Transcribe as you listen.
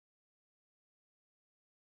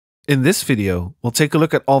In this video, we'll take a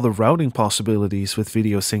look at all the routing possibilities with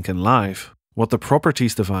Videosync and Live, what the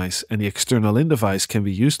properties device and the external in device can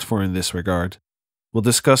be used for in this regard. We'll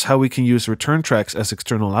discuss how we can use return tracks as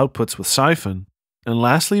external outputs with Syphon, and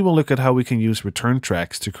lastly we'll look at how we can use return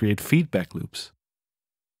tracks to create feedback loops.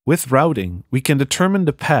 With routing, we can determine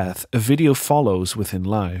the path a video follows within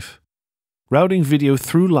Live. Routing video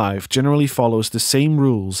through Live generally follows the same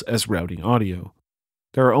rules as routing audio.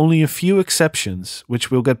 There are only a few exceptions,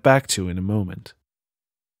 which we'll get back to in a moment.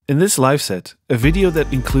 In this live set, a video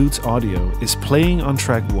that includes audio is playing on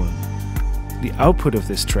track 1. The output of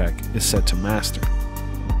this track is set to master.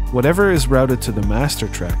 Whatever is routed to the master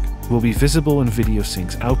track will be visible in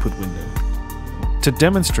Videosync's output window. To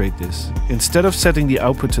demonstrate this, instead of setting the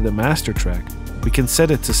output to the master track, we can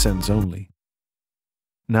set it to sends only.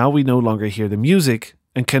 Now we no longer hear the music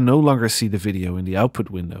and can no longer see the video in the output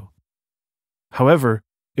window. However,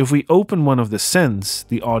 if we open one of the sends,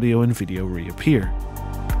 the audio and video reappear.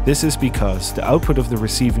 This is because the output of the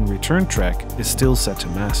receiving return track is still set to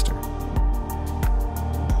master.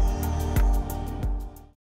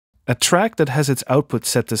 A track that has its output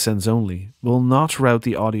set to sends only will not route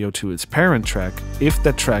the audio to its parent track if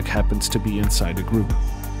that track happens to be inside a group.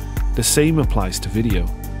 The same applies to video.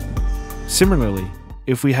 Similarly,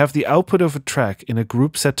 if we have the output of a track in a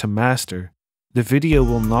group set to master, the video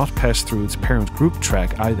will not pass through its parent group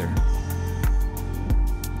track either.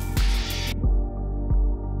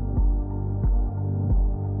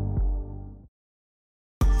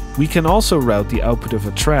 We can also route the output of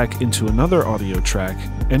a track into another audio track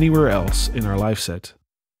anywhere else in our live set.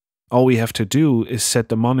 All we have to do is set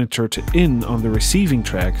the monitor to in on the receiving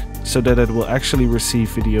track so that it will actually receive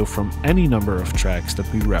video from any number of tracks that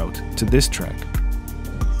we route to this track.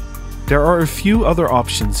 There are a few other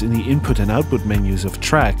options in the input and output menus of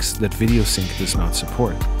tracks that Videosync does not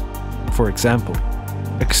support. For example,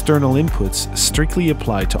 external inputs strictly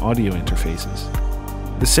apply to audio interfaces.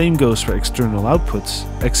 The same goes for external outputs,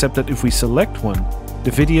 except that if we select one,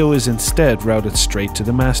 the video is instead routed straight to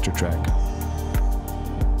the master track.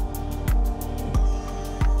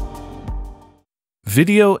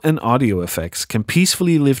 Video and audio effects can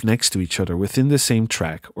peacefully live next to each other within the same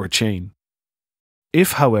track or chain.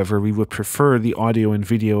 If, however, we would prefer the audio and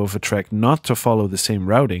video of a track not to follow the same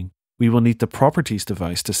routing, we will need the properties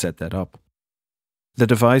device to set that up. The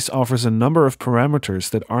device offers a number of parameters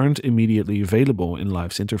that aren't immediately available in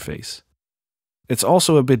Live's interface. It's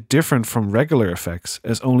also a bit different from regular effects,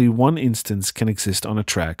 as only one instance can exist on a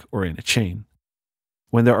track or in a chain.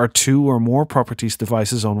 When there are two or more properties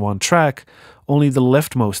devices on one track, only the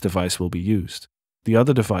leftmost device will be used. The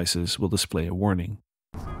other devices will display a warning.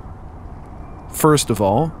 First of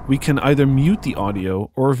all, we can either mute the audio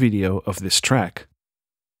or video of this track.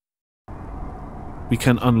 We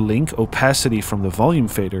can unlink opacity from the volume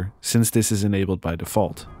fader, since this is enabled by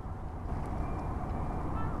default.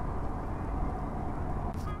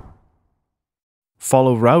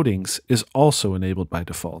 Follow routings is also enabled by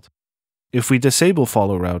default. If we disable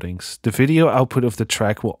follow routings, the video output of the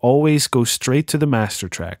track will always go straight to the master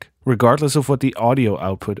track, regardless of what the audio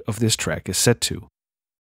output of this track is set to.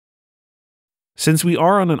 Since we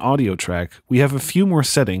are on an audio track, we have a few more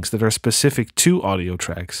settings that are specific to audio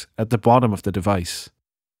tracks at the bottom of the device.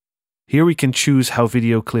 Here we can choose how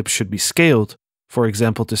video clips should be scaled, for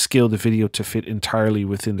example to scale the video to fit entirely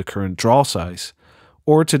within the current draw size,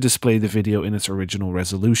 or to display the video in its original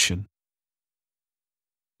resolution.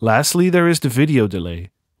 Lastly, there is the video delay,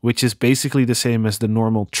 which is basically the same as the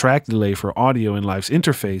normal track delay for audio in Live's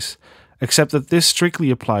interface, except that this strictly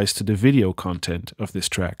applies to the video content of this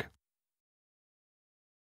track.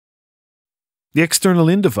 The external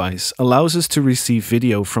in device allows us to receive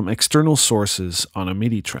video from external sources on a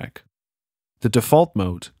MIDI track. The default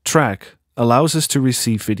mode, track, allows us to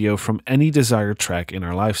receive video from any desired track in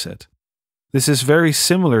our live set. This is very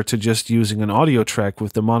similar to just using an audio track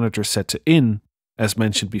with the monitor set to in, as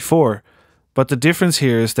mentioned before, but the difference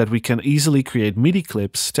here is that we can easily create MIDI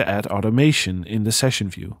clips to add automation in the session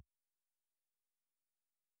view.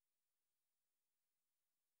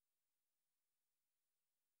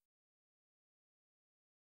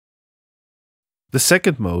 The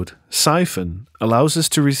second mode, Syphon, allows us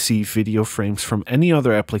to receive video frames from any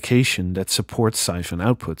other application that supports Syphon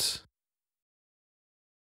outputs.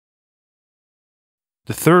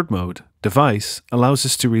 The third mode, Device, allows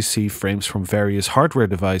us to receive frames from various hardware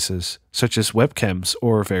devices, such as webcams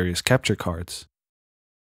or various capture cards.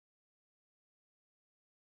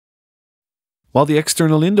 While the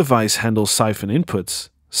external in device handles Syphon inputs,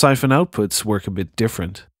 Syphon outputs work a bit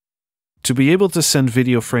different. To be able to send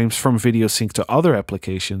video frames from Videosync to other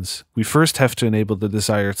applications, we first have to enable the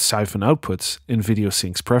desired Syphon outputs in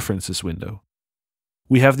Videosync's Preferences window.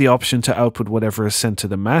 We have the option to output whatever is sent to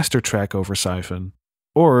the master track over Syphon,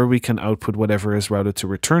 or we can output whatever is routed to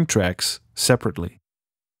return tracks separately.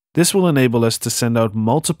 This will enable us to send out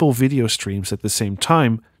multiple video streams at the same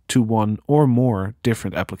time to one or more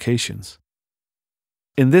different applications.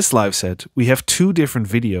 In this live set, we have two different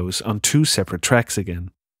videos on two separate tracks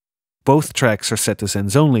again. Both tracks are set to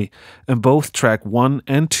sends only, and both track 1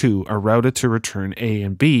 and 2 are routed to return A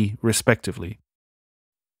and B, respectively.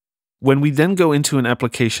 When we then go into an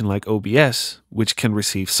application like OBS, which can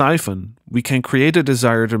receive Syphon, we can create a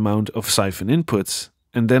desired amount of Syphon inputs,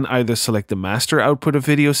 and then either select the master output of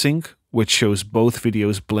Videosync, which shows both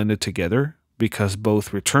videos blended together, because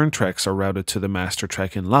both return tracks are routed to the master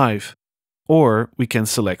track in live, or we can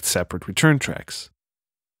select separate return tracks.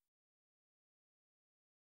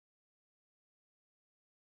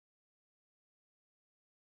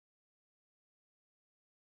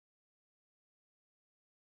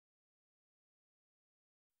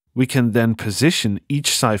 We can then position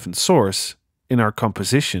each Syphon source in our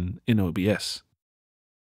composition in OBS.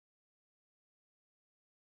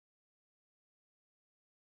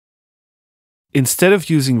 Instead of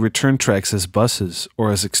using return tracks as buses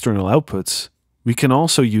or as external outputs, we can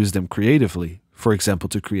also use them creatively, for example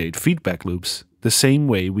to create feedback loops, the same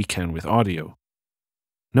way we can with audio.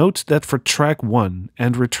 Note that for track 1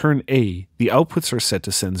 and return A, the outputs are set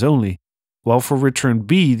to sends only, while for return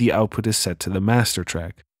B, the output is set to the master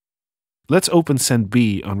track. Let's open send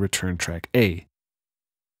B on return track A.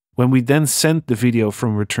 When we then send the video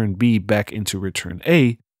from return B back into return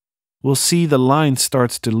A, we'll see the line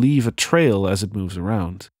starts to leave a trail as it moves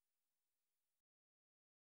around.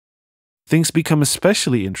 Things become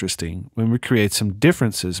especially interesting when we create some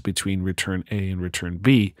differences between return A and return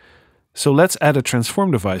B, so let's add a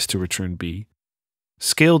transform device to return B,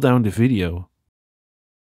 scale down the video,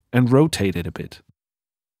 and rotate it a bit.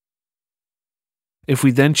 If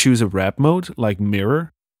we then choose a wrap mode like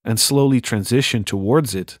mirror and slowly transition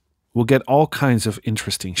towards it, we'll get all kinds of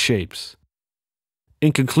interesting shapes.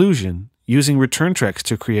 In conclusion, using return tracks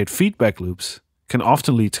to create feedback loops can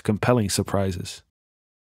often lead to compelling surprises.